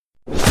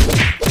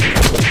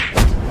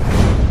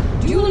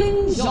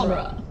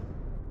genre.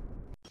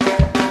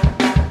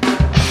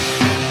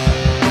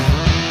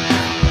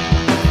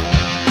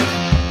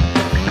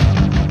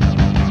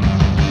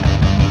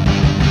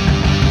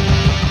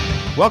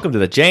 Welcome to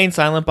the Jay and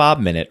Silent Bob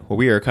Minute, where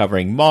we are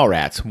covering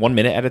Mallrats 1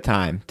 minute at a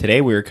time.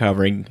 Today we are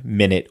covering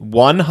minute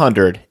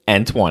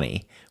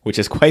 120, which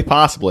is quite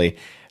possibly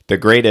the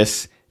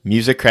greatest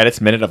music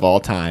credits minute of all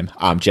time.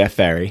 I'm Jeff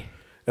Ferry.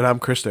 And I'm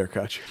Chris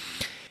Derkach.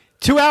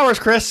 2 hours,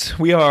 Chris.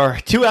 We are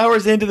 2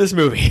 hours into this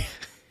movie.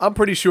 I'm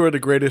pretty sure the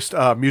greatest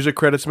music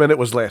credits minute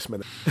was last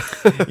minute.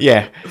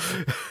 Yeah.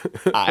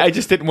 I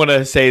just didn't want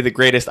to say the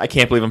greatest, I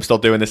can't believe I'm still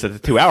doing this at the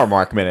 2 hour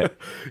mark minute.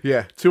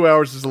 Yeah, 2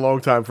 hours is a long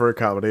time for a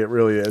comedy. It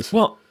really is.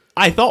 Well,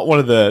 I thought one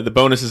of the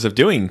bonuses of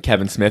doing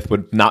Kevin Smith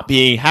would not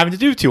be having to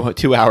do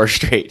two hours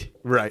straight.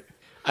 Right.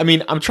 I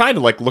mean, I'm trying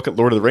to look at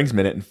Lord of the Rings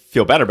minute and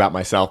feel better about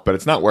myself, but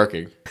it's not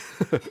working.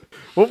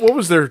 What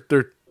was their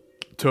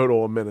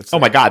total of minutes? Oh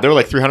my God, they were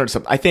like 300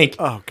 something. I think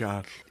Oh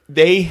God.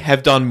 they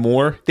have done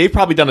more. They've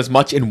probably done as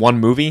much in one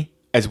movie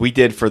as we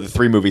did for the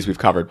 3 movies we've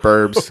covered: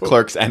 Burbs,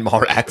 Clerks, and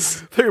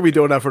Mallrats. They're gonna be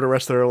doing that for the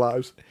rest of their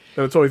lives,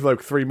 and it's only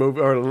like 3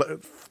 movies, or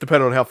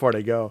depending on how far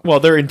they go. Well,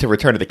 they're into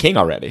Return of the King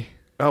already.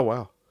 Oh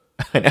wow.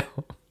 I know.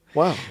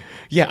 Wow.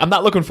 Yeah, I'm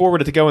not looking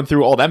forward to going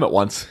through all them at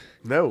once.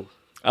 No.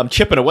 I'm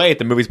chipping away at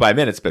the movies by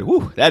minutes, but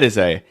whew,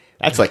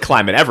 that's like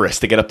climbing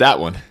Everest to get up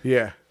that one.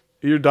 Yeah.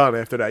 You're done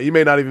after that. You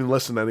may not even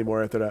listen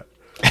anymore after that.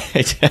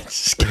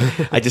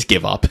 I just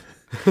give up.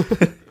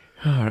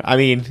 I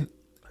mean,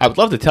 I would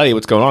love to tell you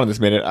what's going on in this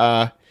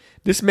minute.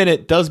 This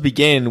minute does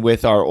begin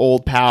with our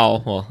old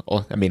pal.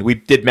 Well, I mean, we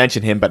did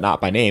mention him, but not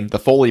by name. The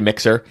Foley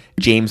mixer,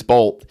 James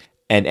Bolt,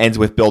 and ends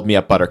with "Build Me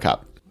Up,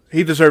 Buttercup."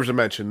 He deserves a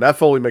mention. That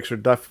Foley mixer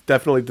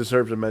definitely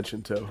deserves a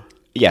mention too.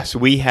 Yes,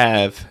 we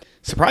have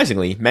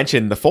surprisingly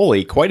mentioned the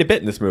Foley quite a bit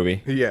in this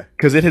movie. Yeah.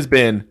 Because it has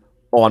been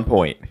on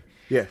point.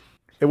 Yeah.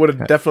 It would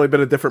have definitely been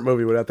a different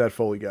movie without that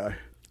Foley guy.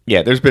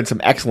 Yeah, there's been some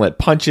excellent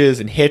punches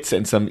and hits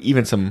and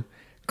some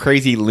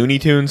crazy Looney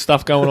Tunes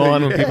stuff going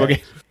on when people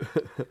get.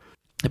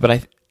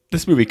 But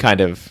this movie kind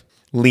of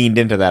leaned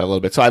into that a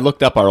little bit. So I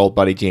looked up our old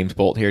buddy James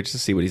Bolt here just to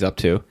see what he's up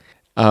to.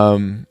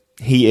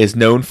 He is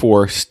known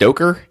for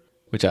Stoker,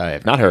 which I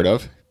have not heard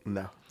of.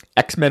 No.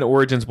 X-Men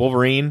Origins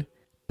Wolverine,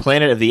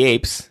 Planet of the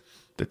Apes,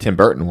 the Tim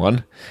Burton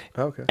one,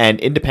 Okay. and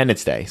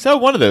Independence Day. So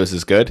one of those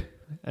is good.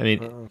 I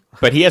mean,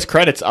 but he has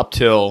credits up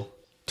till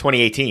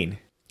 2018.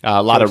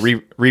 A lot of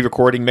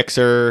re-recording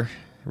mixer.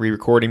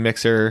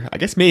 I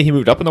guess maybe he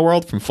moved up in the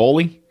world from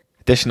Foley.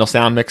 Additional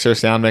sound mixer.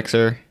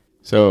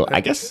 So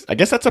I guess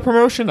that's a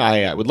promotion.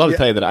 I would love to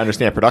tell you that I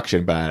understand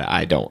production, but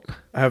I don't.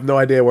 I have no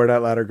idea where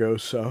that ladder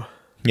goes, so.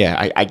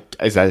 Yeah,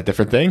 is that a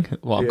different thing?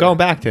 Well, I'm going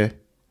back to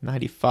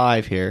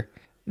 95 here.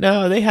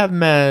 No, they have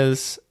him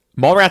as...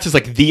 Mallrats is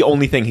like the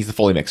only thing he's the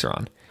Foley mixer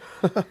on.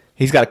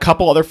 He's got a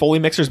couple other Foley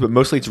mixers, but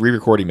mostly it's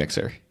re-recording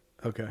mixer.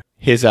 Okay.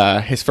 His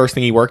first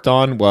thing he worked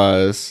on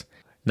was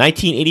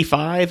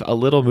 1985, a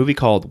little movie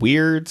called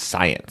Weird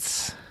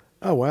Science.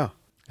 Oh, wow.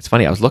 It's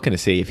funny, I was looking to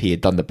see if he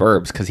had done the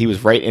Burbs, because he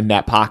was right in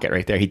that pocket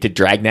right there. He did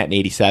Dragnet in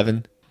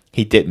 87.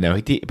 He didn't,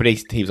 though. But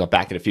he was on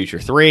Back to the Future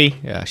 3.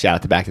 Shout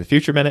out to Back to the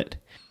Future Minute.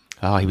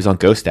 Oh, he was on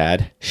Ghost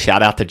Dad.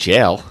 Shout out to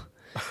Jail.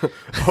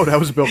 Oh, that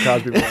was a Bill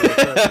Cosby movie.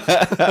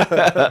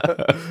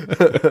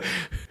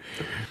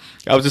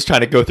 I was just trying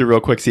to go through real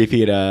quick, see if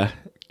he had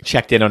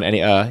checked in on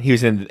any.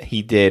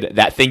 He did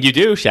That Thing You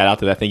Do. Shout out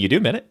to That Thing You Do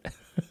Minute.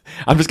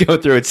 I'm just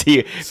going through and see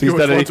if he's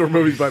done any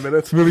movies by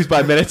minutes. Movies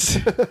by minutes.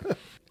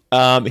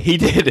 He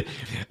did.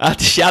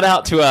 Shout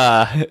out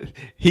to.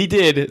 He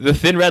did The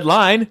Thin Red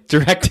Line,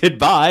 directed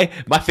by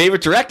my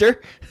favorite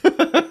director.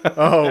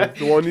 Oh,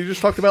 the one you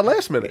just talked about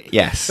last minute.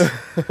 Yes.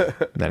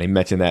 Then he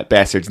mentioned that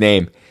bastard's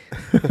name.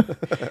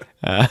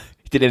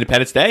 He did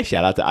Independence Day.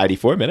 Shout out to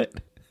ID4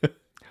 Minute.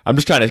 I'm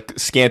just trying to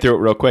scan through it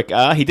real quick.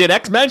 He did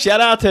X-Men.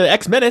 Shout out to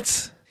X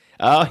Minutes.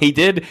 He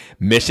did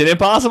Mission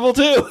Impossible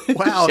too.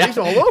 Wow, he's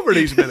all over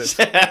these minutes.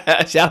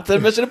 Shout out to the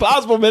Mission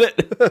Impossible Minute.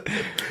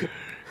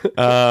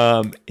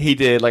 He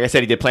did, like I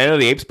said, he did Planet of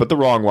the Apes, but the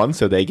wrong one,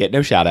 so they get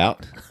no shout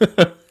out.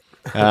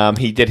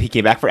 He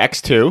came back for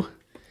X2.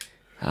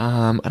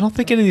 I don't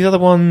think any of these other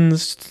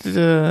ones,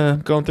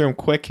 going through them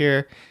quick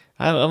here,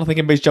 I don't think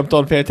anybody's jumped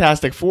on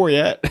Fantastic Four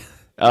yet.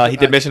 He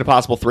did Mission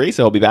Impossible 3,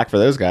 so he'll be back for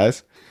those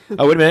guys.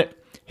 Oh, wait a minute.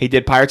 He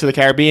did Pirates of the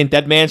Caribbean,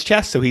 Dead Man's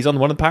Chest, so he's on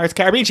one of the Pirates of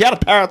the Caribbean. Shout out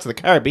to Pirates of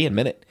the Caribbean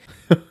Minute.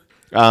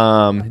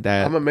 I'm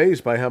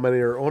amazed by how many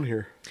are on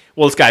here.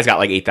 Well, this guy's got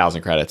like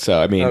 8,000 credits,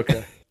 so I mean,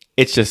 okay.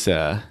 It's just,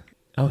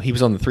 he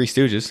was on the Three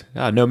Stooges.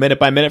 No minute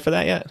by minute for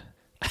that yet?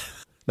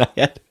 Not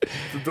yet.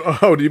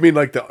 Oh, do you mean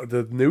like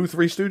the new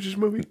Three Stooges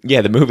movie?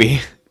 Yeah, the movie.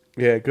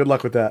 Yeah, good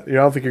luck with that. I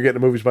don't think you're getting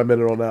the movies by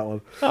minute on that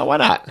one. Oh, why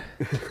not?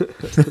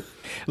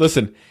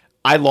 Listen,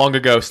 I long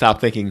ago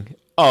stopped thinking,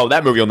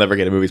 that movie will never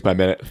get a movies by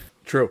minute.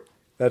 True.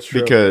 That's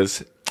true.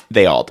 Because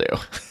they all do.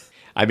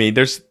 I mean,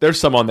 there's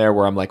some on there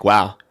where I'm like,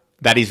 wow,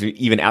 that is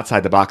even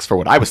outside the box for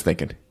what I was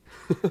thinking.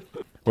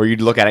 Where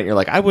you'd look at it and you're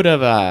like, I would have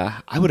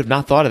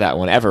not thought of that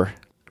one ever.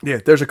 Yeah,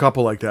 there's a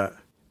couple like that.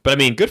 But I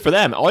mean, good for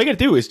them. All you got to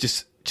do is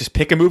just just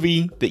pick a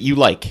movie that you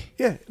like.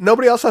 Yeah,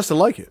 nobody else has to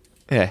like it.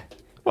 Yeah.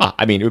 Well,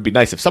 I mean, it would be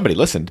nice if somebody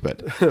listened,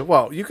 but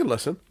Well, you can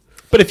listen.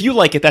 if you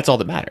like it, that's all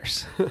that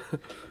matters.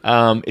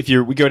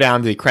 We go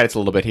down the credits a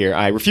little bit here.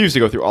 I refuse to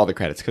go through all the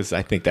credits because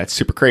I think that's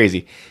super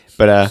crazy.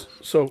 But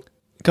So,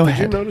 go did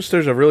ahead. you notice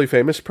there's a really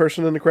famous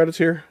person in the credits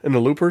here in the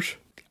loopers?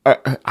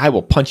 I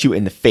will punch you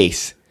in the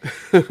face.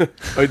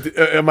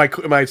 Am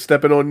I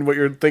stepping on what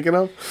you're thinking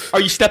of? Are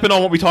you stepping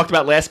on what we talked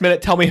about last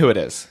minute? Tell me who it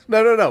is.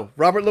 No.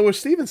 Robert Louis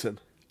Stevenson.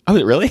 Oh,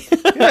 really?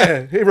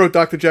 Yeah, he wrote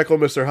Dr. Jekyll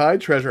and Mr.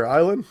 Hyde, Treasure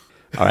Island.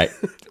 All right.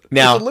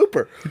 Now, He's a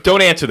looper.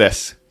 don't answer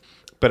this.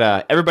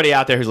 But everybody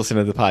out there who's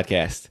listening to the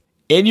podcast,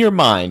 in your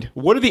mind,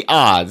 what are the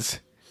odds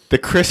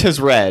that Chris has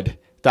read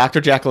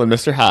Dr. Jekyll and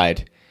Mr.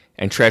 Hyde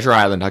and Treasure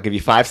Island? I'll give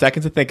you 5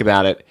 seconds to think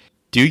about it.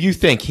 Do you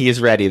think he has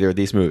read either of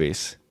these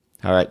movies?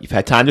 All right, you've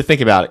had time to think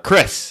about it.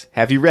 Chris,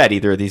 have you read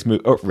either of these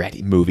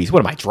movies? What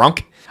am I,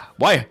 drunk?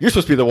 Why? You're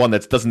supposed to be the one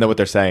that doesn't know what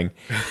they're saying.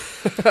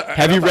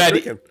 Have you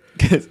read?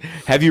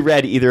 Have you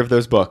read either of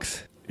those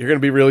books? You're going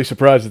to be really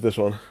surprised at this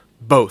one.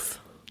 Both.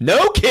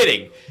 No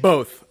kidding.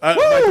 Both.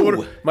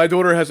 My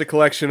daughter has a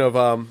collection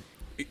of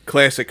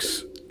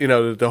classics, the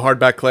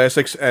hardback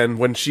classics, and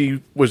when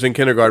she was in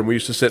kindergarten, we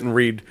used to sit and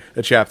read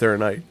a chapter a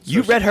night.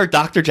 You read her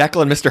Dr.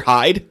 Jekyll and Mr.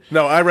 Hyde?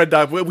 No, I read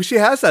she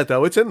has that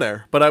though. It's in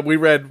there. But we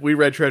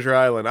read Treasure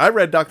Island. I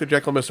read Dr.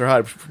 Jekyll and Mr.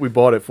 Hyde. We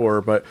bought it for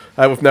her, but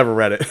I've never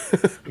read it.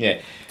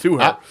 Yeah. To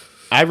her.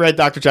 I read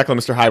Dr. Jekyll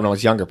and Mr. Hyde when I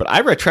was younger, but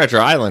I read Treasure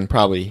Island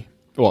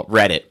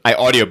read it. I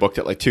audiobooked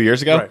it like 2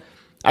 years ago. Right.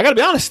 I gotta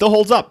be honest, still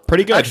holds up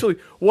pretty good. Actually,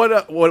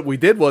 what we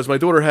did was my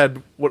daughter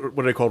had what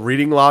are they called,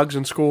 reading logs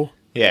in school,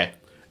 Yeah.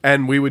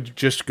 and we would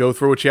just go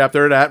through a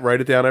chapter of that,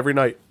 write it down every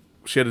night.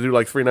 She had to do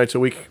like 3 nights a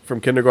week from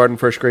kindergarten,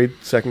 first grade,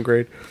 second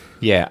grade.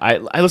 Yeah, I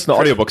listen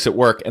to audiobooks at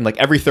work, and like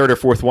every third or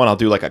fourth one, I'll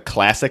do like a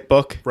classic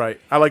book. Right.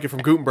 I like it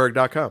from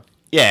Gutenberg.com.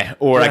 Yeah,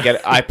 or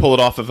I pull it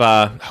off of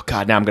now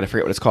I'm gonna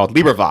forget what it's called,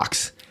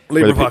 LibriVox.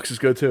 LibriVox is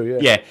good too. Yeah.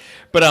 Yeah,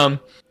 but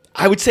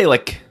I would say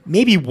like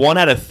maybe 1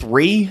 out of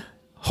 3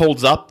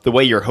 holds up the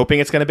way you're hoping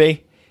it's gonna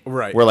be.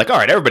 Right. We're like, all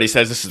right, everybody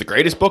says this is the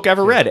greatest book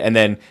ever read, and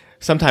then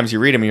sometimes you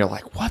read them and you're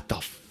like, what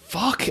the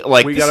fuck?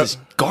 Like this is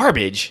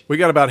garbage. We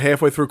got about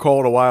halfway through Call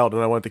of the Wild,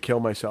 and I wanted to kill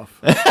myself.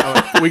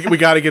 We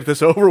got to get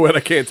this over with. I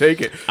can't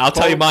take it. I'll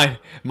tell you mine.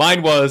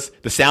 Mine was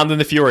The Sound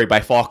and the Fury by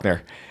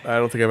Faulkner. I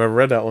don't think I've ever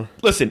read that one.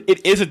 Listen,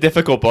 it is a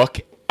difficult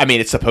book. I mean,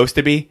 it's supposed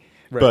to be,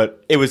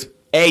 but it was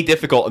A,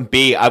 difficult, and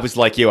B, I was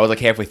like you. I was like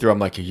halfway through. I'm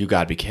like, you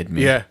got to be kidding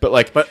me. Yeah.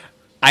 But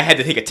I had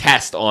to take a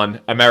test on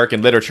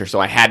American literature, so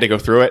I had to go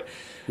through it.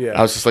 Yeah.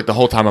 I was just like, the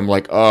whole time, I'm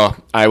like, oh,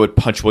 I would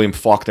punch William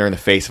Faulkner in the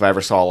face if I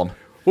ever saw him.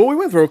 Well, we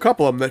went through a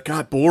couple of them that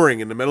got boring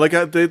in the middle.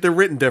 Like they're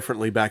written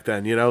differently back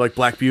then. Like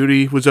Black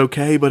Beauty was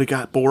okay, but it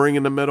got boring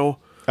in the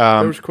middle.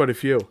 There was quite a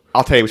few.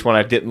 I'll tell you which one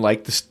I didn't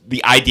like.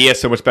 The idea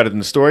so much better than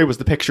the story was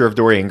The Picture of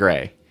Dorian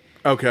Gray.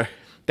 Okay.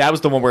 That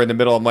was the one where in the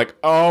middle I'm like,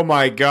 oh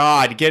my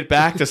God, get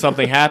back to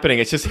something happening.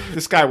 It's just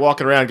this guy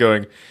walking around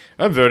going,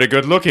 I'm very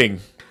good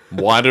looking,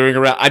 wandering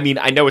around. I mean,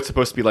 I know it's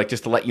supposed to be like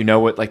just to let you know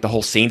what like the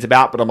whole scene's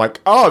about, but I'm like,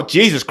 oh,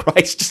 Jesus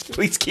Christ, just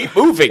please keep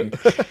moving.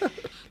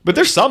 But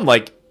there's some,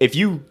 like, if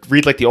you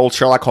read like the old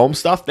Sherlock Holmes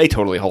stuff, they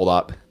totally hold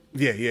up.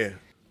 Yeah.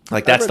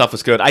 Like that stuff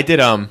was good. I did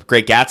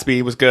Great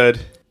Gatsby was good.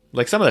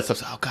 Like some of that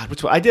stuff. Oh God,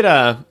 which one? I did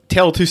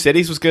Tale of Two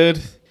Cities was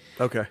good.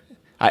 Okay.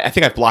 I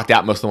think I've blocked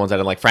out most of the ones I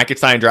didn't like.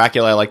 Frankenstein,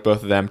 Dracula, I like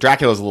both of them.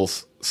 Dracula's a little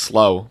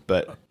slow,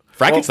 but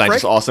Frankenstein's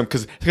just awesome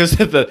because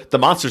the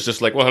monster's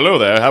just like, well, hello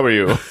there, how are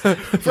you?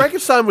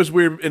 Frankenstein was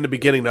weird in the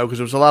beginning though because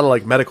there was a lot of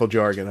like medical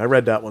jargon. I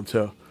read that one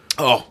too.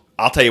 Oh,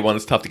 I'll tell you one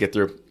that's tough to get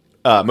through.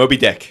 Moby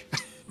Dick.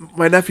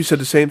 My nephew said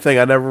the same thing.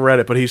 I never read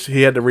it, but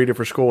he had to read it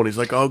for school, and he's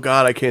like, "Oh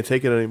God, I can't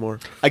take it anymore."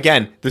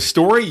 Again, the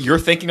story you're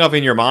thinking of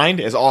in your mind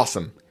is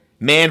awesome.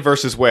 Man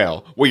versus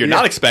whale. What you're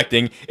not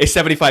expecting is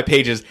 75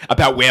 pages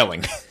about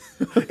whaling.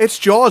 It's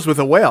Jaws with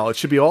a whale. It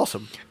should be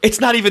awesome. It's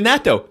not even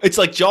that though. It's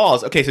like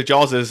Jaws. Okay, so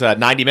Jaws is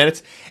 90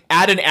 minutes.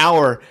 Add an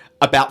hour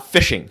about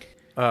fishing.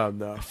 Oh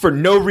no. For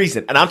no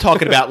reason. And I'm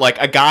talking about like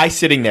a guy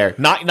sitting there,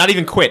 not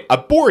even Quint, a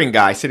boring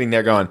guy sitting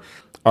there going,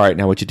 all right,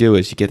 now what you do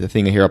is you get the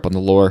thing here up on the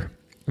lure,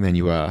 and then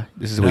you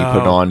this is what you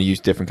put it on. You use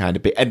different kind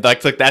of and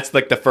like that's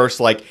like the first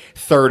like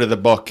third of the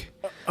book.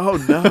 Oh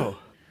no.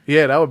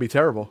 Yeah, that would be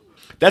terrible.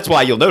 That's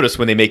why you'll notice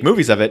when they make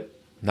movies of it,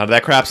 none of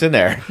that crap's in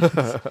there.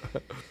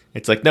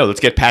 It's like, no, let's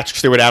get Patrick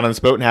Stewart out on this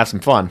boat and have some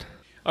fun.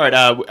 All right,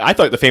 I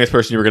thought the famous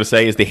person you were going to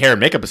say is the hair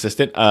and makeup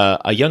assistant,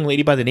 a young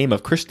lady by the name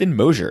of Kristen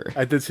Mosier.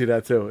 I did see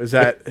that too. Is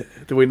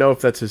that? Do we know if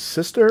that's his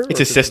sister? It's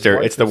his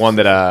sister. It's the one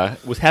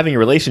that was having a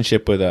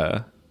relationship with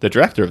the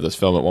director of this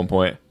film at one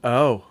point.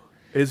 Oh,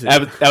 is it?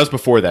 That was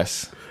before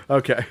this.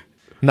 Okay.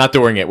 Not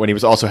during it, when he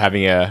was also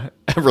having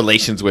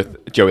relations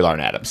with Joey Lauren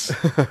Adams.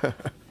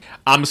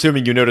 I'm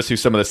assuming you noticed who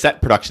some of the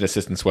set production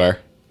assistants were.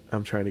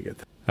 I'm trying to get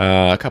that.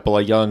 A couple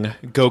of young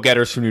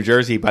go-getters from New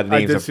Jersey by the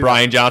names of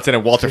Brian Johnson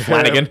and Walter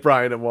Flanagan.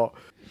 Brian and Walt.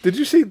 Did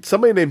you see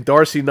somebody named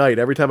Darcy Knight?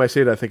 Every time I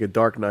say it, I think of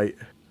Dark Knight.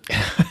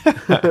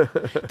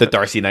 The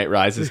Darcy Knight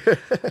Rises.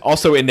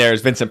 Also in there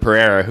is Vincent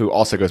Pereira, who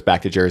also goes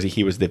back to Jersey.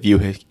 He was the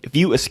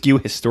View Askew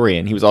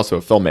historian. He was also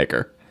a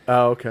filmmaker.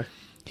 Oh, okay.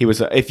 He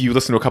was. If you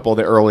listen to a couple of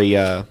the early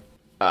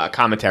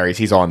commentaries,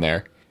 he's on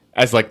there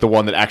as like the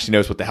one that actually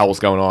knows what the hell was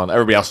going on.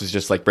 Everybody else is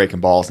just like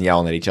breaking balls and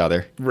yelling at each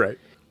other. Right.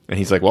 And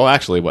he's like, well,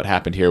 actually, what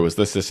happened here was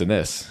this, and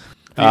this.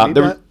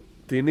 Do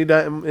you need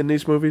that in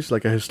these movies,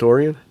 like a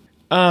historian?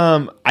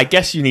 I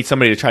guess you need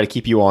somebody to try to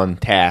keep you on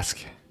task.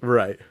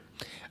 Right.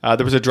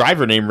 There was a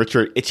driver named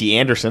Richard Itchy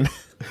Anderson.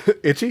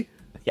 Itchy?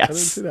 Yes. I didn't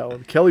see that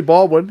one. Kelly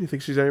Baldwin. You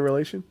think she's any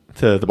relation?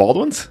 To the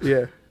Baldwins?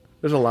 Yeah.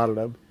 There's a lot of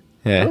them.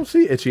 Yeah. I don't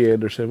see Itchy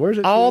Anderson. Where's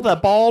it? All the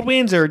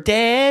Baldwins are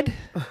dead.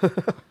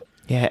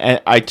 Yeah,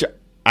 and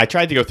I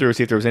tried to go through and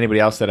see if there was anybody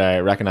else that I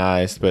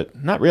recognized,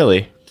 but not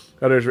really.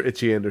 Oh, there's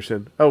Itchy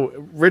Anderson. Oh,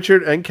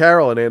 Richard and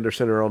Carol and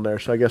Anderson are on there,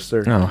 so I guess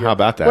they're... Oh, how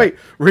about that? Wait,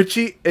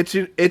 Richard... I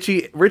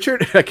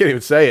can't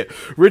even say it.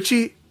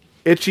 Richie,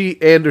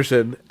 Itchy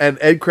Anderson, and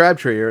Ed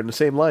Crabtree are in the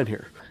same line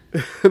here.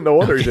 No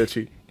wonder he's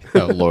itchy.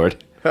 Oh,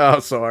 Lord. Oh,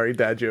 sorry,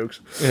 dad jokes.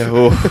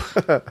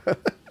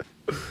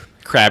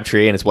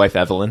 Crabtree and his wife,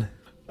 Evelyn.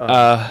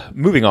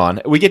 Moving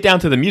on. We get down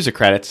to the music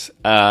credits.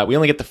 We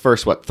only get the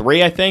first,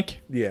 3, I think?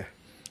 Yeah.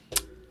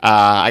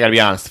 I gotta be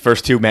honest, the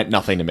first 2 meant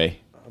nothing to me.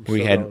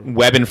 We had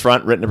Web in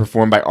Front, written and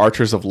performed by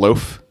Archers of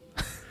Loaf.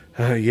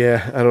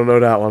 Yeah, I don't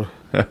know that one.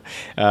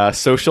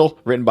 Social,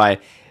 written by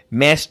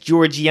Mas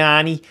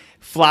Giorgiani,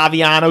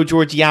 Flaviano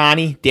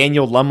Giorgiani,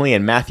 Daniel Lumley,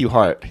 and Matthew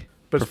Hart.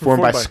 But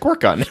performed by Squirt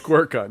Gun.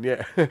 Squirt Gun,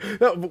 yeah.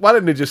 No, why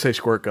didn't they just say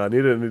Squirt Gun?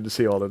 You didn't need to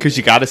see all that. Because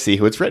you got to see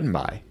who it's written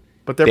by.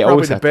 But they're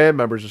probably the band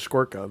members of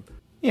Squirt Gun.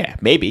 Yeah,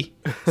 maybe.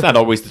 It's not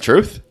always the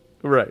truth.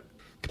 Right.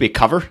 Could be a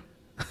cover.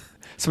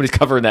 Somebody's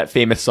covering that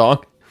famous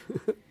song.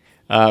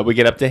 We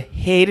get up to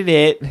Hated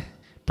It,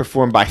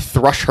 performed by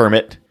Thrush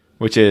Hermit,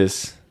 which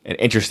is an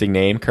interesting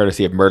name,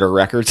 courtesy of Murder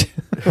Records.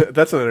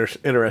 That's an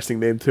interesting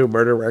name, too,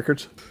 Murder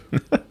Records.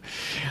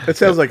 It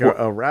sounds like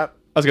a rap.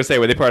 I was going to say,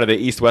 were they part of the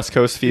East-West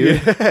Coast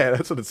feud? Yeah,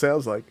 that's what it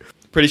sounds like.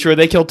 Pretty sure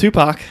they killed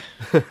Tupac.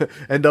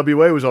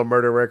 NWA was on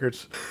Murder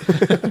Records.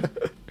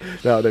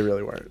 No, they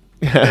really weren't.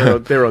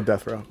 They were on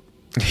death row.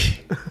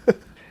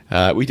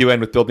 We do end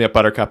with Build Me Up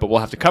Buttercup, but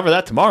we'll have to cover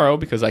that tomorrow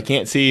because I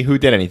can't see who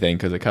did anything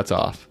because it cuts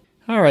off.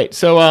 All right,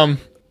 so I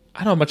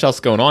don't know much else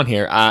going on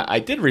here. I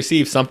did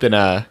receive something.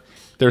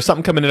 There's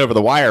something coming in over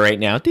the wire right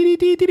now.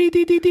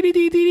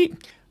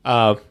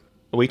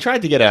 We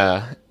tried to get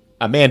a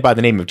man by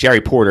the name of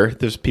Jerry Porter.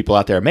 There's people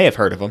out there who may have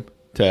heard of him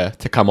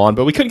to come on,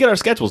 but we couldn't get our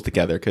schedules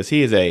together because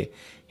he's a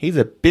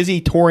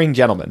busy touring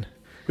gentleman.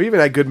 We even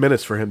had good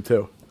minutes for him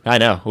too. I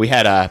know. We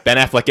had Ben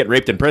Affleck get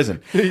raped in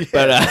prison. Yeah.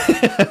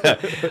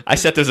 But I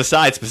set those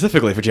aside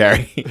specifically for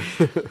Jerry.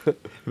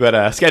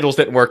 But schedules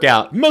didn't work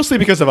out, mostly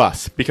because of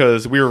us,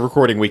 because we were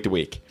recording week to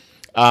week.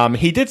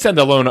 He did send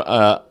a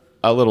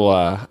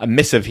little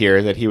missive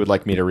here that he would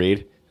like me to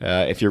read,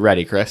 if you're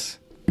ready, Chris.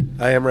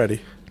 I am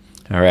ready.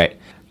 All right.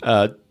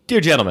 Dear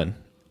gentlemen,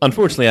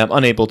 unfortunately, I'm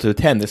unable to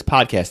attend this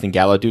podcasting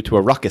gala due to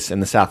a ruckus in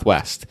the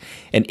Southwest.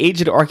 An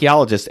aged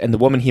archaeologist and the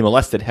woman he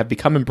molested have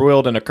become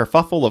embroiled in a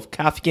kerfuffle of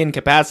Kafkian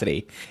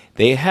capacity.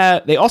 They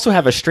also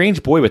have a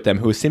strange boy with them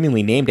who is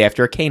seemingly named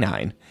after a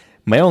canine.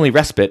 My only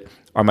respite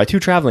are my 2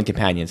 traveling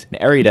companions, an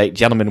erudite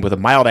gentleman with a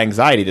mild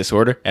anxiety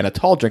disorder and a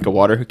tall drink of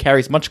water who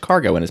carries much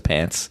cargo in his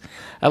pants.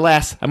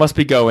 Alas, I must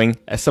be going,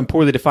 as some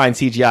poorly defined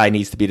CGI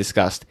needs to be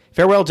discussed.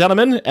 Farewell,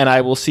 gentlemen, and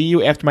I will see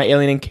you after my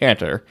alien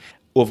encounter.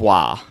 Au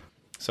revoir.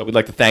 So we'd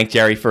like to thank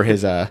Jerry for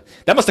his... That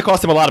must have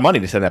cost him a lot of money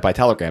to send that by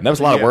telegram. That was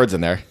a lot of words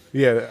in there.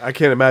 Yeah, I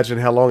can't imagine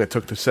how long it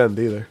took to send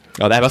either.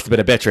 Oh, that must have been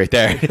a bitch right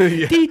there.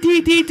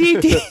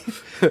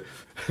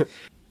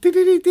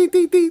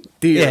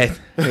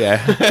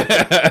 Yeah.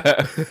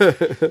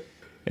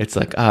 It's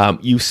like,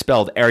 you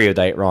spelled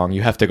erudite wrong.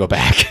 You have to go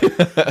back.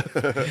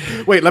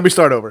 Wait, let me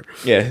start over.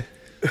 Yeah.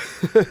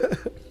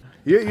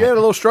 You had a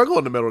little struggle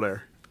in the middle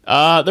there.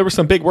 There were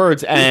some big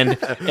words, and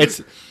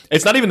it's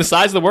not even the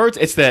size of the words.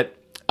 It's that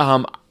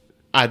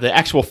the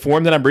actual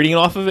form that I'm reading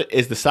off of it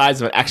is the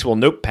size of an actual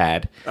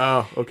notepad.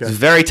 Oh, okay. It's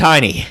very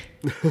tiny,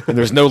 and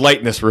there's no light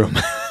in this room.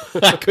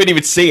 I couldn't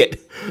even see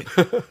it.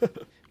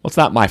 Well, it's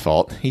not my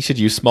fault. He should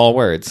use small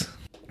words.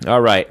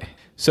 All right.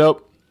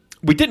 So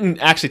we didn't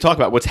actually talk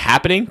about what's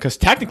happening, because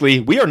technically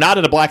we are not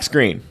at a black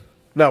screen.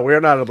 No, we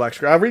are not at a black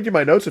screen. I'll read you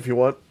my notes if you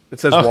want. It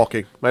says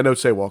walking. My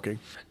notes say walking.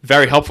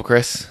 Very helpful,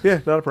 Chris.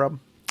 Yeah, not a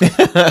problem.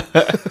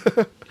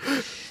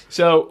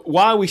 So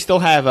while we still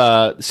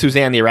have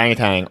Suzanne the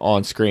orangutan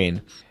on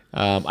screen,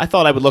 I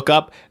thought I would look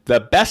up the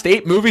best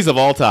 8 movies of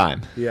all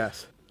time.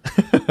 Yes.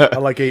 I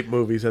like 8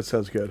 movies. That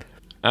sounds good.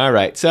 All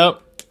right. So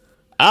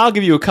I'll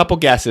give you a couple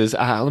guesses.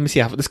 Let me see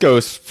how this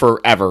goes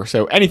forever.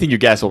 So anything you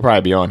guess will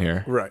probably be on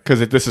here. Right.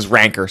 Because this is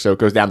Ranker, so it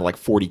goes down to like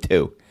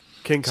 42.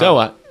 King Kong.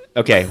 So,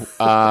 okay.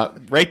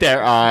 Right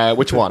there.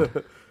 Which one?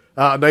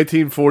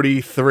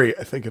 1943,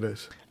 I think it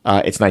is.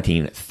 It's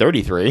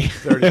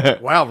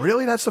 1933. Wow,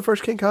 really? That's the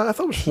first King Kong? I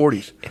thought it was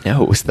 40s.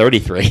 No, it was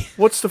 33.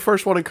 What's the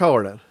first one in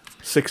color then?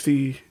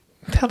 60.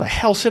 How the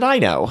hell should I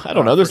know? I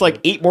don't know. There's like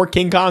 8 more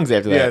King Kongs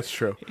after that. Yeah, it's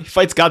true. He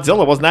fights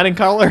Godzilla. Wasn't that in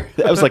color?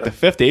 That was like the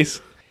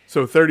 50s.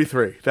 So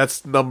 33.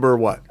 That's number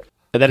what?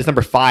 And that is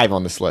number 5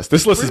 on this list.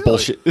 This list is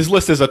bullshit. This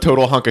list is a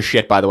total hunk of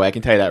shit, by the way. I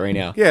can tell you that right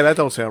now. Yeah, that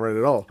don't sound right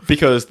at all.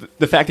 Because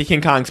the fact that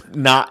King Kong's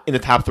not in the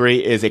top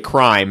 3 is a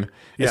crime,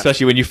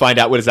 especially when you find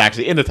out what is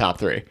actually in the top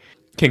 3.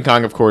 King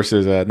Kong, of course,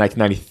 is a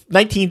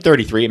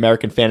 1933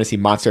 American fantasy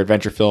monster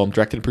adventure film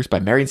directed and produced by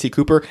Marion C.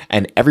 Cooper,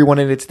 and everyone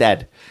in it's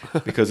dead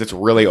because it's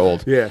really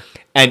old. Yeah.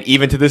 And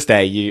even to this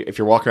day, if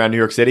you're walking around New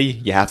York City,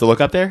 you have to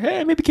look up there.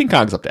 Hey, maybe King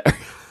Kong's up there.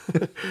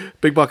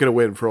 Big bucket of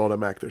win for all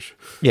them actors.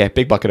 Yeah,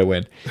 big bucket of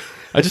win.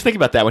 I was just thinking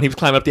about that. When he was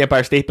climbing up the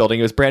Empire State Building,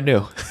 it was brand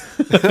new.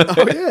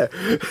 Oh, yeah.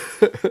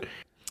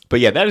 But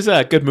yeah, that is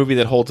a good movie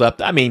that holds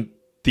up. I mean,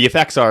 the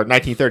effects are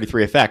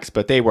 1933 effects,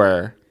 but they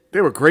were...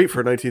 They were great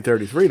for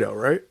 1933, though,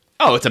 right?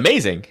 Oh, it's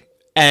amazing.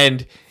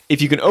 And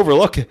if you can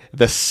overlook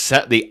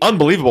the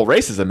unbelievable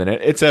racism in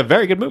it, it's a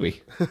very good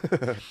movie.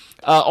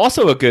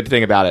 Also a good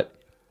thing about it,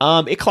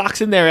 it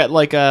clocks in there at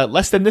like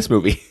less than this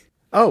movie.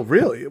 Oh,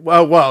 really?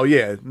 Well,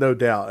 yeah, no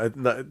doubt.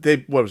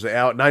 What was it,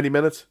 out 90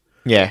 minutes?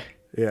 Yeah.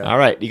 Yeah. All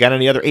right. You got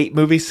any other 8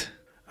 movies?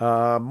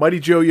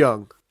 Mighty Joe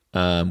Young.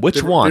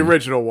 Which one? The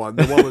original one.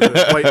 The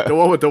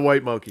one with the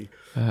white monkey.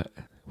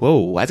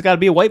 Whoa, that's got to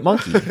be a white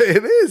monkey.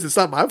 It is. It's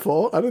not my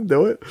fault. I didn't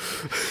do it.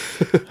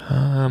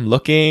 I'm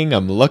looking.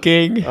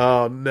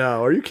 Oh,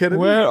 no. Are you kidding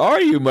me? Where are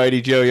you,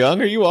 Mighty Joe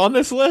Young? Are you on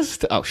this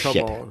list? Oh, Come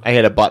shit. on. I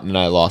hit a button and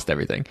I lost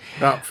everything.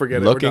 Oh,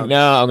 forget it. Looking.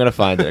 No, I'm going to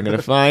find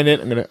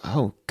it.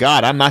 Oh,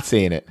 God, I'm not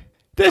seeing it.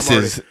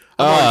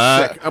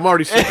 I'm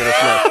already sick of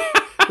this list.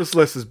 This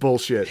list is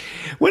bullshit.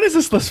 When is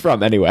this list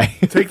from, anyway?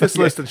 Take this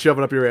list and shove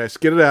it up your ass.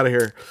 Get it out of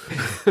here.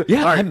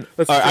 Yeah, All right,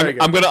 let's try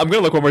again. I'm gonna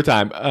look one more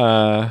time,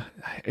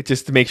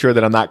 just to make sure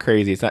that I'm not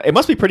crazy. It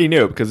must be pretty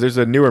new because there's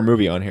a newer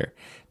movie on here.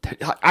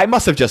 I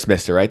must have just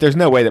missed it, right? There's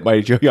no way that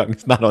Mighty Joe Young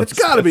is not on. It's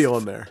got to be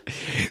on there.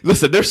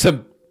 Listen, there's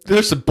some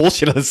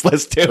bullshit on this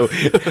list too.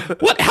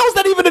 What? How's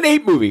that even an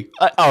 8 movie?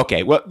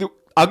 Okay, well,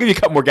 I'll give you a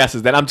couple more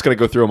guesses. Then I'm just gonna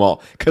go through them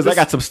all because I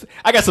got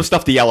some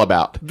stuff to yell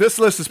about. This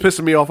list is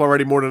pissing me off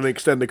already more than an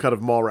extended cut of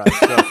Mallrats.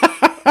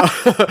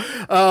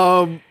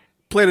 So.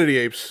 Planet of the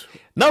Apes.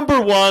 Number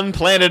 1,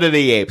 Planet of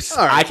the Apes.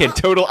 Right. I can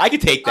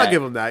take that. I'll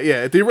give him that.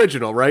 Yeah, the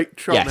original, right?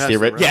 Yes,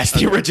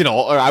 the original.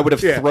 Or I would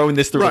have thrown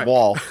this through the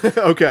wall.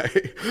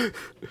 Okay,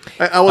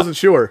 I wasn't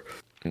sure.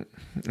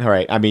 All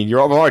right. I mean, you've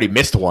already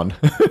missed one.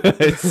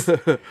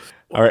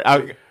 All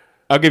right.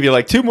 I'll give you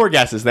like 2 more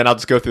guesses, then I'll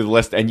just go through the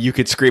list, and you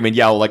could scream and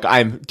yell like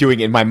I'm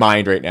doing in my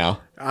mind right now.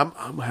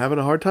 I'm having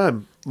a hard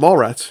time.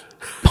 Mallrats.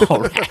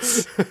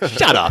 Mallrats.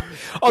 Shut up.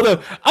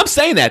 Although I'm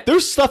saying that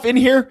there's stuff in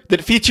here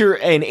that feature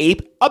an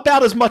ape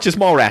about as much as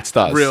Mallrats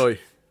does. Really?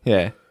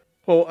 Yeah.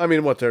 Well, I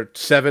mean, what, there are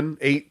 7,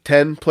 8,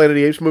 10 Planet of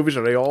the Apes movies?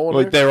 Are they all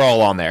on there? They're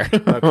all on there.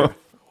 Okay.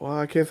 Well,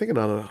 I can't think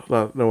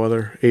of no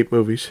other ape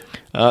movies.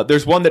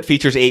 There's one that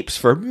features apes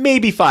for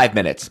maybe 5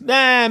 minutes.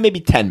 Maybe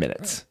 10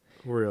 minutes.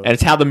 Really? And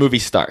it's how the movie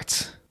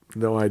starts.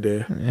 No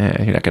idea.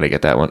 You're not going to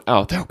get that one.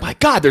 Oh, my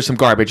God, there's some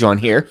garbage on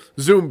here.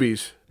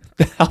 Zombies.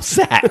 The hell's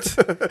that?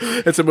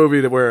 It's a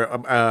movie where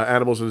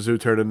animals in the zoo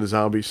turn into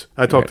zombies.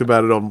 I talked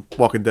about it on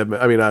Walking Dead.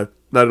 Night of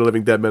the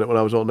Living Dead Minute when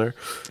I was on there.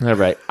 All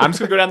right. I'm just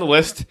going to go down the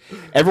list.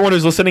 Everyone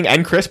who's listening,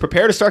 and Chris,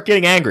 prepare to start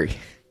getting angry.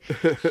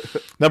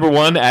 Number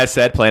 1, as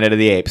said, Planet of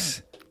the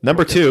Apes.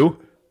 Number 2,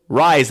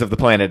 Rise of the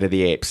Planet of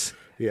the Apes.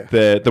 Yeah.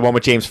 The one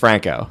with James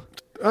Franco.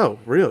 Oh,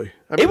 really?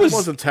 I mean, it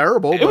wasn't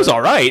terrible. It was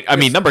all right. I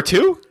mean, number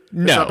 2?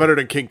 No. It's not better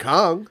than King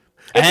Kong.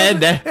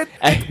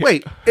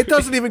 Wait, it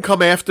doesn't even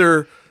come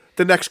after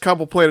the next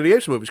couple Planet of the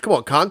Apes movies. Come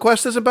on,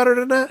 Conquest isn't better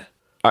than that?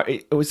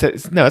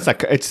 No, it's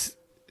not. It's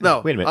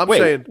no. Wait a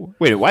minute.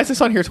 Wait. Why is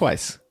this on here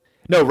twice?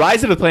 No,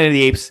 Rise of the Planet of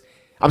the Apes.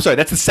 I'm sorry,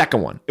 that's the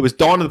second one. It was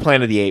Dawn of the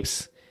Planet of the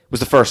Apes. Was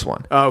the first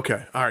one. Oh,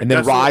 okay, all right. And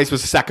then Rise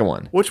was the second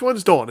one. Which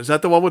one's Dawn? Is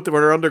that the one where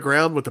they're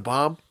underground with the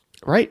bomb?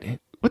 Right.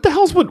 What the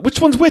hell's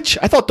which one's which?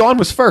 I thought Dawn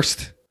was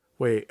first.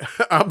 Wait,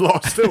 I'm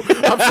lost too.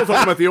 I'm still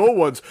talking about the old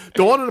ones.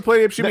 Dawn of the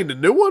Planet of the Apes. You mean the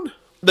new one?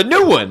 The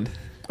new one.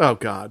 Oh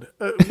God.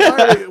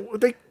 Why are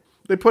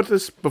they put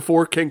this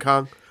before King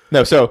Kong?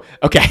 No, so,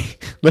 okay,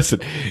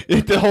 listen,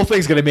 the whole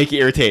thing's going to make you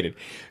irritated.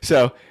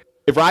 So,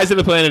 if Rise of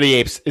the Planet of the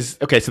Apes is,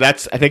 okay, so I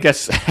think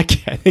that's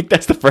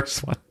the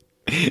first one.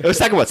 It was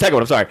second one,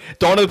 I'm sorry.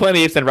 Dawn of the Planet of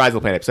the Apes, then Rise of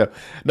the Planet of the Apes.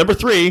 So, number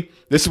 3,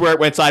 this is where it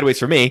went sideways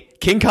for me,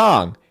 King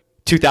Kong,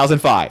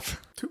 2005.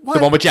 What?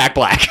 The one with Jack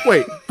Black.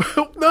 Wait,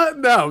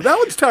 no, that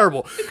one's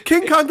terrible.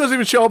 King Kong doesn't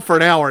even show up for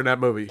an hour in that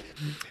movie.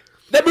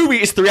 That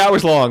movie is 3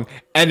 hours long,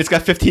 and it's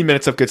got 15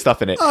 minutes of good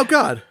stuff in it. Oh,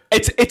 God.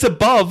 It's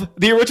above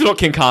the original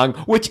King Kong,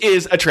 which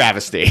is a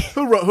travesty.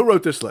 Who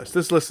wrote this list?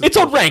 This list is It's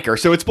on Ranker,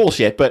 so it's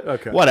bullshit,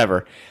 but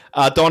whatever.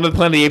 Dawn of the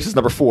Planet of the Apes is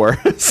number 4,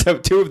 so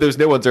 2 of those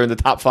new ones are in the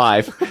top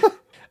 5.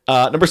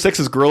 Number 6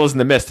 is Gorillas in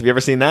the Mist. Have you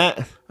ever seen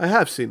that? I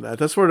have seen that.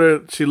 That's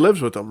where she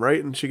lives with them,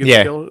 right? And she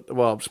gets killed.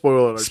 Well,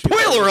 spoiler alert.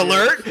 Spoiler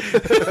alert!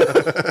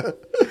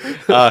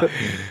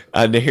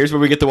 And here's where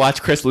we get to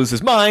watch Chris lose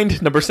his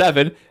mind. Number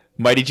 7,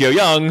 Mighty Joe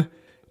Young,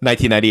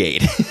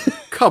 1998.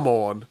 Come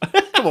on.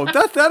 Come on,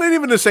 that ain't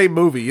even the same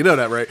movie. You know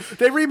that, right?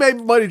 They remade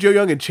Mighty Joe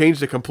Young and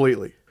changed it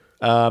completely.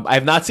 I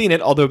have not seen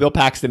it, although Bill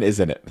Paxton is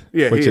in it.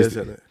 Yeah, he is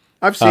in it.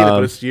 I've seen it,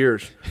 but it's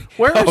years.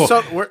 Where is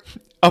where?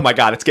 Oh my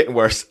God, it's getting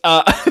worse.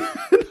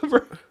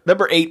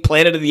 Number 8,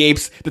 Planet of the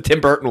Apes, the Tim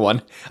Burton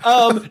one.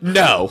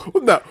 No.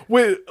 No.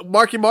 Wait,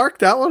 Marky Mark,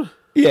 that one?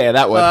 Yeah,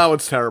 that one. That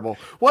one's terrible.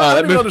 Well,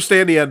 I didn't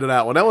understand the end of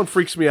that one. That one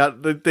freaks me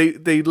out.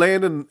 They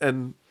land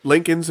in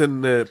Lincoln's,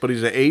 but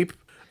he's an ape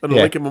in the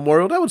Lincoln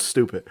Memorial. That one's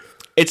stupid.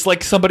 It's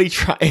like somebody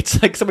tried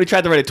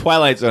to write a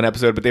Twilight Zone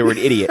episode, but they were an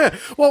idiot. Yeah.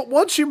 Well,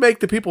 once you make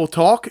the people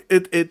talk,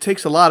 it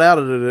takes a lot out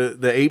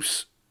of the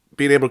apes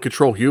being able to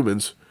control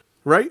humans,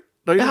 right?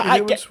 Don't you think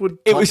humans would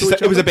it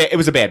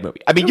was a bad movie.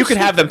 I mean, you could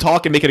have them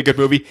talk and make it a good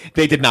movie.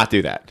 They did not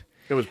do that.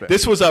 It was bad.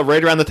 This was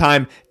right around the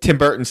time Tim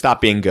Burton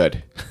stopped being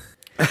good.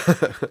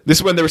 This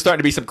is when there were starting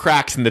to be some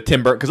cracks in the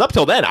Tim Burton. Because up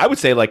till then, I would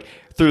say like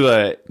through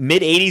the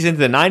mid 80s into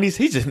the 90s,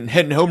 he's just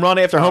hitting home run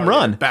after home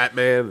run.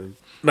 Batman and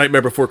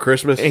Nightmare Before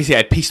Christmas. And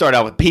he started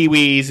out with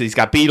Pee-wee's. He's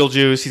got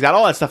Beetlejuice. He's got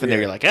all that stuff in there.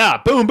 You're like,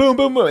 boom, boom,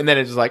 boom, boom. And then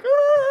it's just like,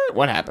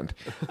 what happened?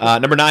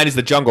 Number 9 is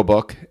The Jungle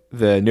Book,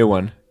 the new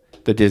one,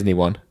 the Disney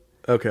one.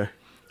 Okay.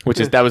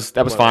 That was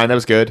fine. That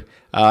was good.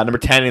 Number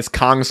 10 is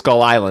Kong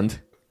Skull Island.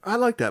 I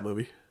like that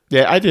movie.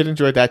 Yeah, I did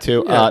enjoy that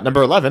too. Yeah.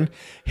 Number 11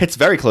 hits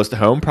very close to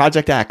home,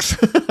 Project X.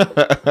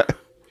 Because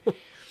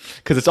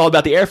it's all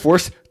about the Air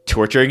Force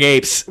torturing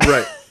apes.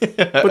 Right.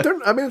 But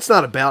it's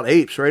not about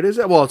apes, right? Is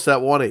it? Well, it's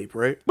that one ape,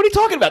 right? What are you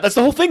talking about? That's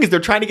the whole thing, is they're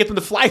trying to get them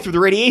to fly through the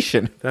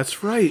radiation.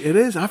 That's right. It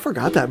is. I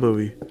forgot that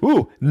movie.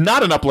 Ooh,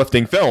 not an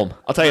uplifting film.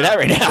 I'll tell you that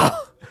right now.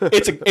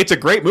 It's a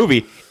great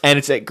movie, and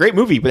it's a great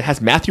movie, but it has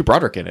Matthew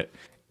Broderick in it.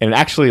 And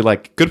actually,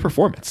 like, good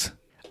performance.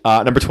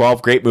 Number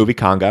 12, great movie,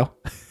 Congo.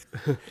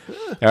 All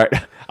right,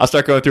 I'll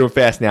start going through them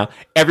fast now.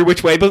 Every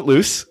Which Way But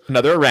Loose,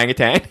 another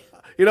orangutan.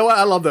 You know what?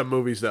 I love that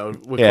movies, though.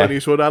 With Clint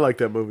Eastwood, I like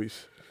that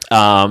movies.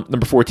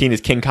 Number 14 is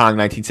King Kong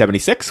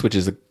 1976, which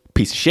is a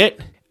piece of shit.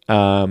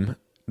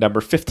 Number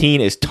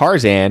 15 is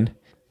Tarzan.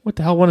 What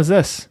the hell one is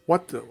this?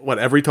 What,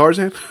 every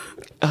Tarzan?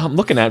 I'm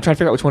looking at it. I'm trying to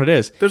figure out which one it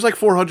is. There's like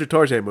 400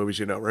 Tarzan movies,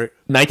 you know, right?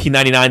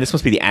 1999. This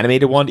must be the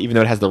animated one, even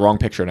though it has the wrong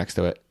picture next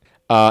to it.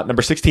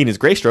 Number 16 is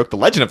Greystroke, The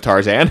Legend of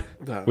Tarzan,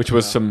 which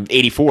was some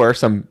 84,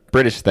 some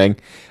British thing.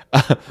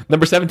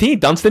 Number 17,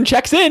 Dunstan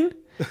Checks In.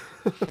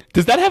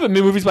 Does that have a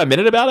movies by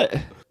minute about it?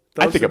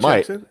 I think it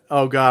might.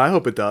 Oh, God, I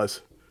hope it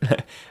does.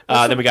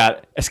 Then we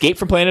got Escape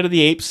from Planet of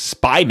the Apes,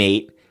 Spy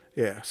Mate.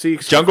 Yeah, see,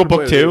 Jungle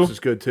Book 2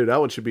 is good, too. That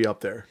one should be up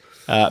there.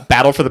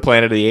 Battle for the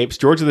Planet of the Apes,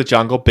 George of the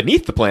Jungle,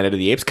 Beneath the Planet of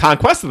the Apes,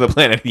 Conquest of the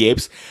Planet of the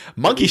Apes,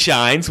 Monkey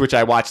Shines, which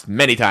I watched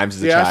many times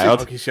as a child.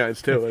 I Monkey Shines,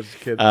 too, as a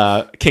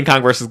kid. King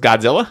Kong vs.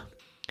 Godzilla.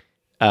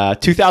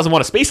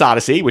 2001: A Space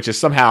Odyssey, which is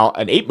somehow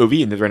an ape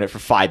movie, and they're in it for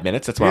 5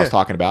 minutes. That's what I was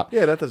talking about.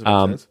 Yeah, that doesn't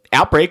make sense.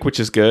 Outbreak, which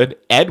is good.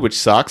 Ed, which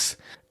sucks.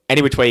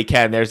 Any Which Way You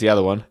Can, there's the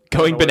other one.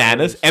 Going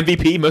Bananas.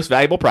 MVP, Most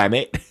Valuable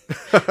Primate.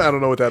 I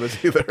don't know what that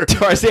is either.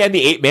 Tarzan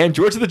the Ape Man.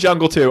 George of the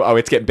Jungle 2. Oh,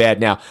 it's getting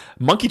bad now.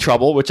 Monkey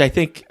Trouble, which I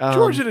think...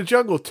 George of the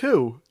Jungle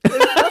 2?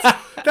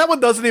 That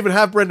one doesn't even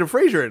have Brendan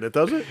Fraser in it,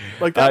 does it?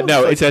 Like that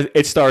no,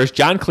 it stars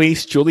John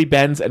Cleese, Julie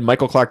Benz, and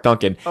Michael Clark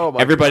Duncan. Oh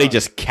my Everybody God.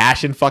 just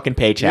cashing fucking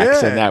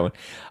paychecks in that one.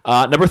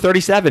 Number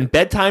 37,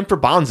 Bedtime for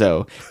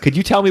Bonzo. Could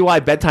you tell me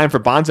why Bedtime for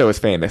Bonzo is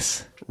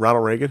famous?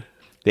 Ronald Reagan.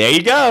 There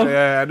you go.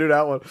 Yeah, I knew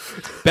that one.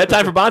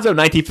 Bedtime for Bonzo,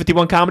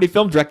 1951 comedy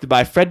film directed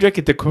by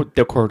Frederick de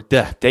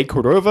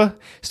Cordova,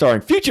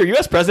 starring future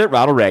U.S. President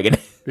Ronald Reagan.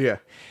 Yeah.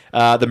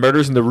 The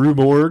Murders in the Rue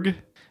Morgue,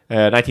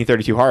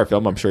 1932 horror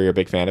film. I'm sure you're a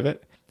big fan of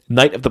it.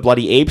 Night of the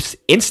Bloody Apes,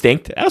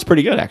 Instinct. That was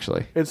pretty good,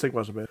 actually. Instinct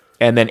wasn't bad.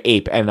 And then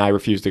Ape, and I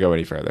refuse to go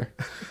any further.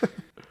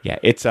 Yeah,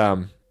 it's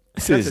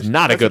this is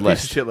not a good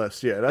list. Shit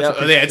list. Yeah,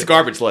 it's a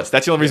garbage list.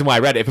 That's the only reason why I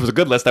read it. If it was a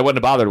good list, I wouldn't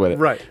have bothered with it.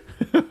 Right.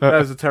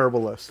 That is a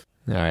terrible list.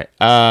 All right.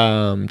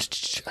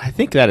 I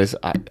think that is.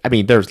 I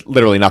mean, there's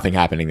literally nothing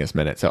happening this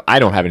minute, so I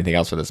don't have anything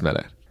else for this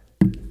minute.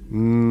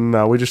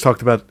 No, we just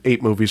talked about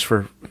 8 movies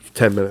for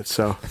 10 minutes,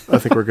 so I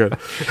think we're good.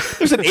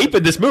 There's an ape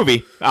in this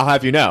movie. I'll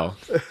have you know.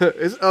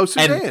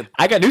 Suzanne. And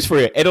I got news for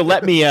you. It'll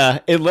let me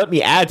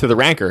add to the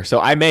ranker,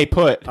 so I may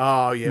put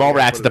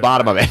Mallrats at the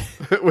bottom of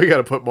it. We got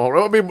to put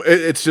Mallrats. I mean,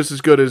 it's just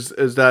as good as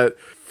that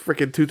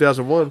freaking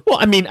 2001. Well,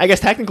 I mean, I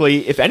guess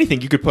technically, if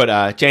anything, you could put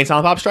Jay and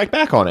Silent Bob Strike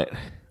Back on it.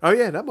 Oh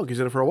yeah, that monkey's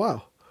in it for a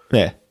while.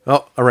 Yeah.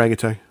 Oh,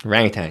 orangutan.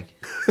 Orangutan.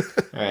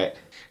 All right.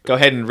 Go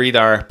ahead and read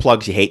our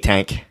plugs, you hate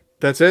tank.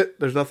 That's it?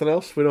 There's nothing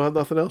else? We don't have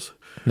nothing else?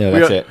 No,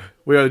 that's it.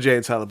 We are the Jay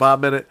and Silent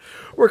Bob Minute.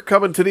 We're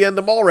coming to the end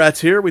of Mallrats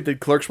here. We did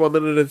Clerks 1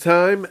 minute at a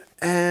time.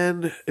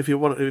 And if you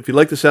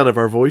like the sound of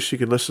our voice, you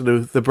can listen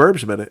to the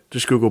Burbs Minute.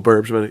 Just Google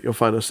Burbs Minute. You'll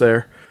find us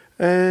there.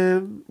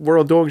 And we're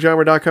on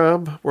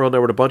doinggenre.com. We're on there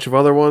with a bunch of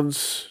other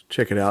ones.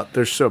 Check it out.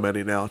 There's so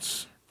many now.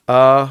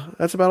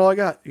 That's about all I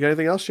got. You got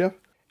anything else, Jeff?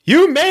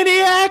 You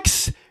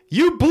maniacs!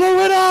 You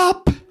blew it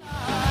up!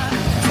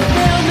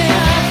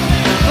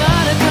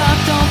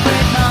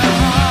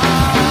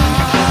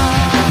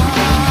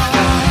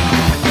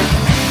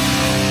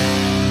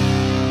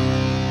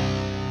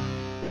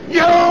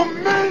 You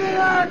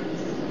maniacs!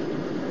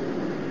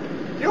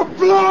 You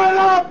blew it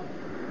up!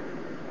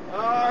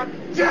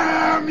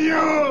 damn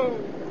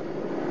you!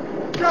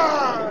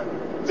 God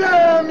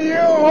damn you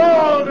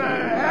all to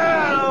hell!